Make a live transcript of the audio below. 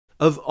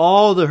Of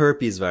all the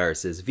herpes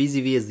viruses,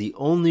 VZV is the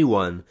only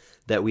one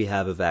that we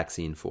have a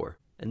vaccine for.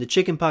 And the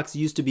chickenpox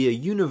used to be a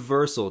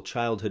universal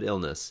childhood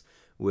illness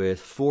with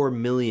 4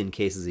 million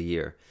cases a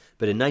year.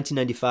 But in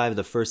 1995,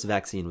 the first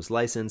vaccine was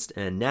licensed,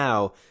 and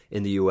now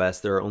in the US,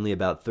 there are only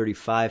about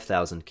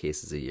 35,000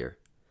 cases a year.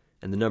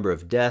 And the number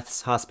of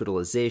deaths,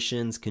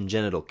 hospitalizations,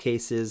 congenital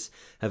cases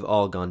have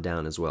all gone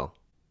down as well.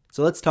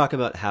 So let's talk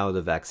about how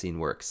the vaccine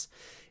works.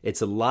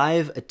 It's a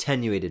live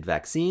attenuated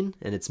vaccine,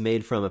 and it's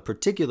made from a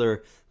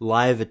particular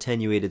live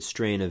attenuated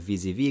strain of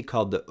VZV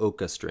called the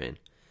OCA strain.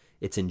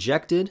 It's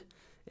injected,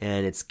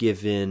 and it's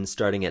given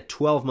starting at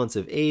 12 months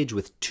of age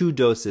with 2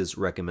 doses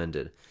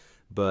recommended.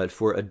 But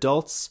for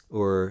adults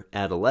or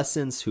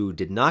adolescents who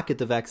did not get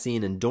the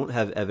vaccine and don't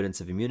have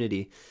evidence of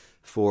immunity,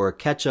 for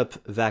catch-up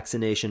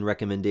vaccination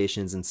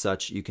recommendations and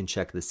such, you can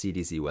check the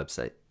CDC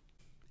website.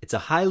 It's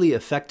a highly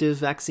effective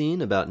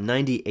vaccine, about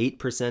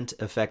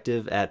 98%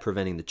 effective at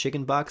preventing the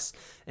chickenpox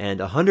and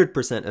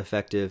 100%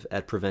 effective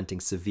at preventing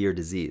severe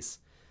disease.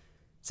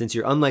 Since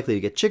you're unlikely to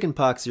get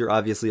chickenpox, you're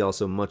obviously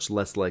also much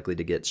less likely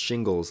to get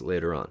shingles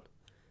later on.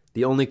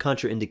 The only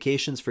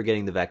contraindications for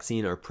getting the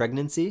vaccine are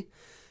pregnancy,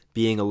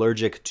 being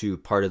allergic to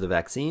part of the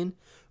vaccine,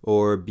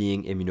 or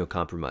being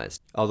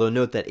immunocompromised. Although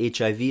note that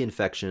HIV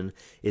infection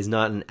is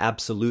not an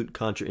absolute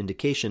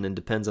contraindication and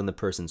depends on the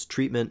person's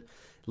treatment,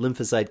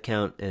 lymphocyte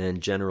count, and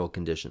general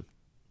condition.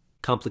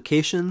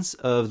 Complications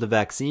of the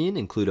vaccine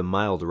include a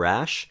mild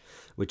rash,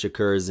 which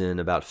occurs in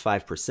about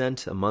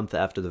 5% a month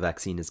after the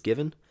vaccine is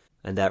given,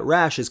 and that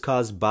rash is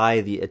caused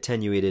by the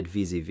attenuated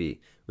VZV,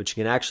 which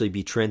can actually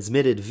be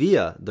transmitted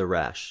via the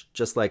rash,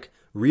 just like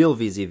real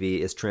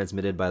VZV is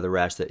transmitted by the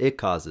rash that it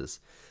causes.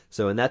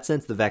 So in that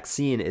sense, the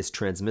vaccine is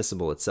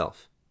transmissible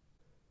itself.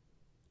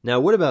 Now,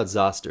 what about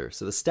zoster?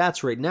 So the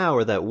stats right now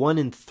are that 1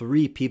 in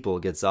 3 people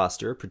get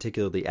zoster,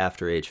 particularly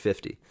after age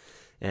 50.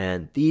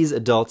 And these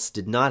adults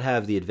did not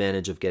have the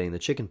advantage of getting the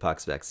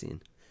chickenpox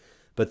vaccine.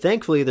 But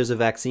thankfully, there's a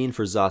vaccine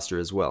for zoster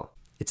as well.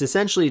 It's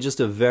essentially just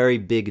a very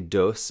big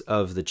dose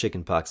of the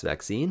chickenpox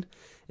vaccine.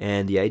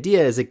 And the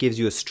idea is it gives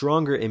you a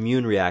stronger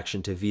immune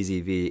reaction to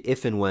VZV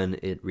if and when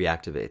it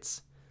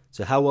reactivates.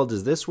 So how well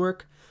does this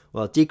work?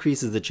 Well, it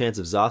decreases the chance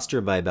of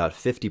zoster by about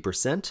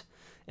 50%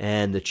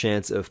 and the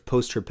chance of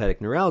post-herpetic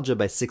neuralgia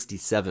by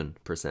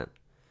 67%.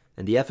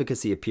 And the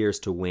efficacy appears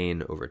to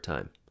wane over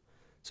time.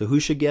 So who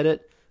should get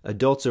it?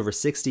 Adults over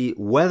 60,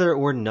 whether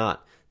or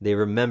not they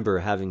remember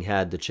having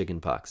had the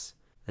chickenpox.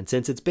 And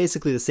since it's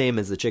basically the same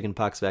as the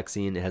chickenpox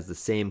vaccine, it has the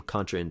same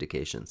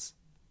contraindications.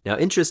 Now,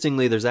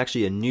 interestingly, there's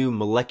actually a new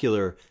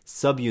molecular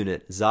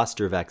subunit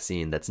zoster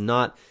vaccine that's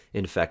not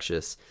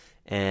infectious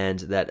and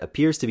that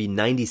appears to be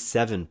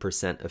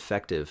 97%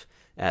 effective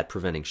at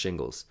preventing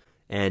shingles.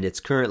 And it's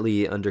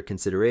currently under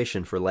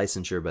consideration for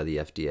licensure by the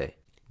FDA.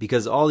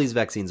 Because all these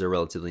vaccines are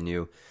relatively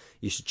new,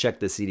 you should check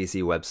the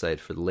CDC website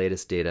for the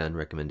latest data and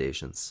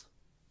recommendations.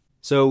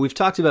 So we've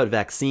talked about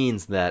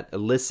vaccines that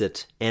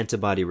elicit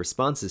antibody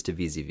responses to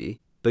VZV,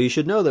 but you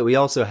should know that we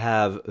also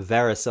have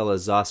varicella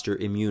zoster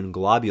immune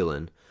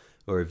globulin,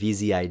 or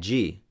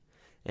VZIG.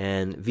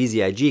 And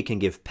VZIG can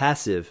give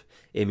passive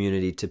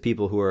immunity to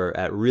people who are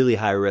at really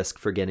high risk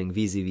for getting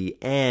VZV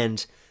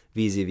and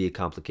VZV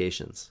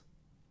complications.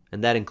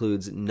 And that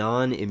includes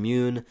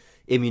non-immune,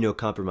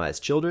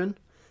 immunocompromised children,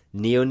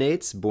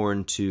 neonates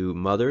born to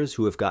mothers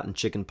who have gotten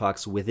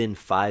chickenpox within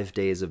 5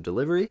 days of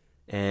delivery,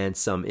 and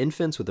some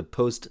infants with a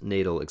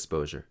postnatal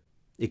exposure.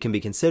 It can be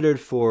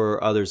considered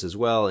for others as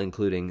well,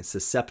 including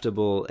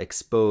susceptible,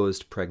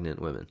 exposed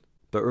pregnant women.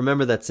 But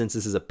remember that since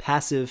this is a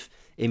passive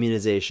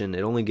immunization,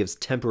 it only gives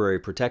temporary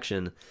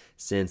protection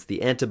since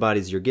the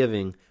antibodies you're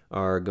giving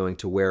are going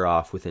to wear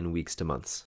off within weeks to months.